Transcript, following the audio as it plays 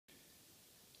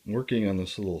I'm working on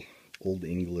this little Old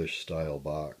English style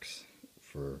box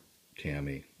for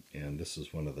Tammy, and this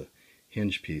is one of the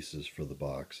hinge pieces for the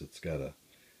box. It's got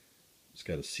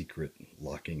a secret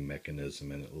locking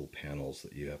mechanism in it, little panels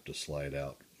that you have to slide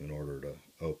out in order to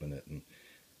open it. And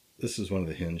this is one of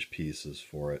the hinge pieces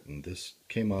for it. And this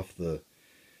came off the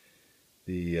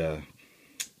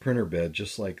printer bed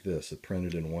just like this. It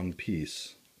printed in one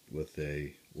piece with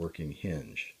a working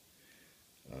hinge.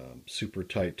 Super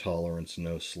tight tolerance,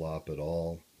 no slop at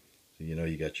all. So you know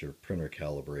you got your printer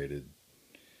calibrated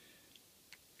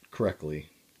correctly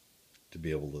to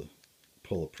be able to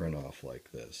pull a print off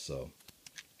like this. So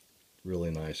really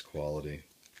nice quality.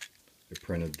 I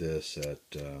printed this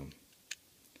at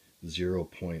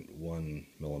 0.1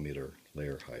 millimeter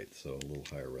layer height, so a little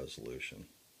higher resolution.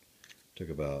 Took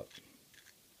about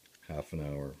half an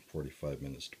hour, 45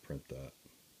 minutes to print that.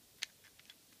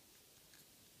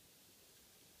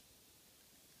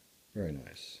 Very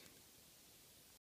nice.